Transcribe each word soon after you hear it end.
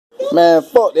Man,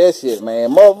 fuck that shit,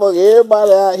 man. Motherfucker,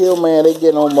 everybody out here, man, they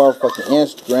getting on motherfucking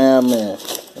Instagram, man.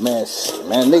 Man,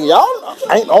 nigga, y'all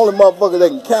ain't the only motherfucker that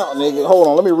can count, nigga. Hold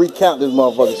on, let me recount this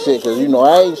motherfucking shit, cause you know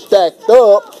I ain't stacked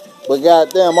up, but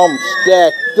goddamn, I'm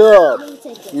stacked up.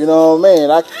 You know what I mean?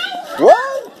 What?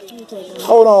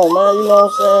 Hold on, man. You know what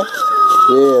I'm saying?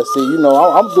 Yeah. See, you know,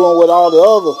 I'm doing what all the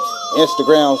other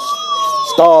Instagram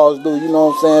stars do. You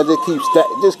know what I'm saying?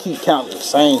 Just keep counting the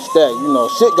same stack. You know,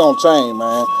 shit gonna change,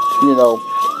 man. You know,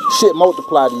 shit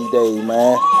multiply these days,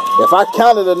 man. If I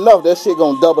counted enough, that shit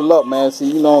gonna double up, man. See,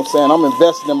 you know what I'm saying? I'm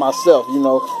investing in myself, you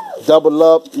know. Double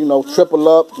up, you know, triple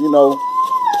up, you know.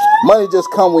 Money just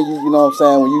come when you know what I'm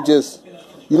saying, when you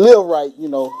live right, you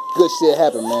know, good shit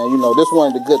happen, man. You know, this one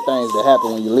of the good things that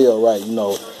happen when you live right, you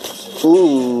know.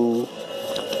 Ooh.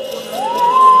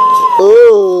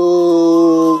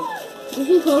 Ooh. If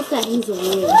he posts that, he's a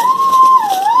weird.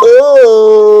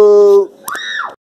 Ooh.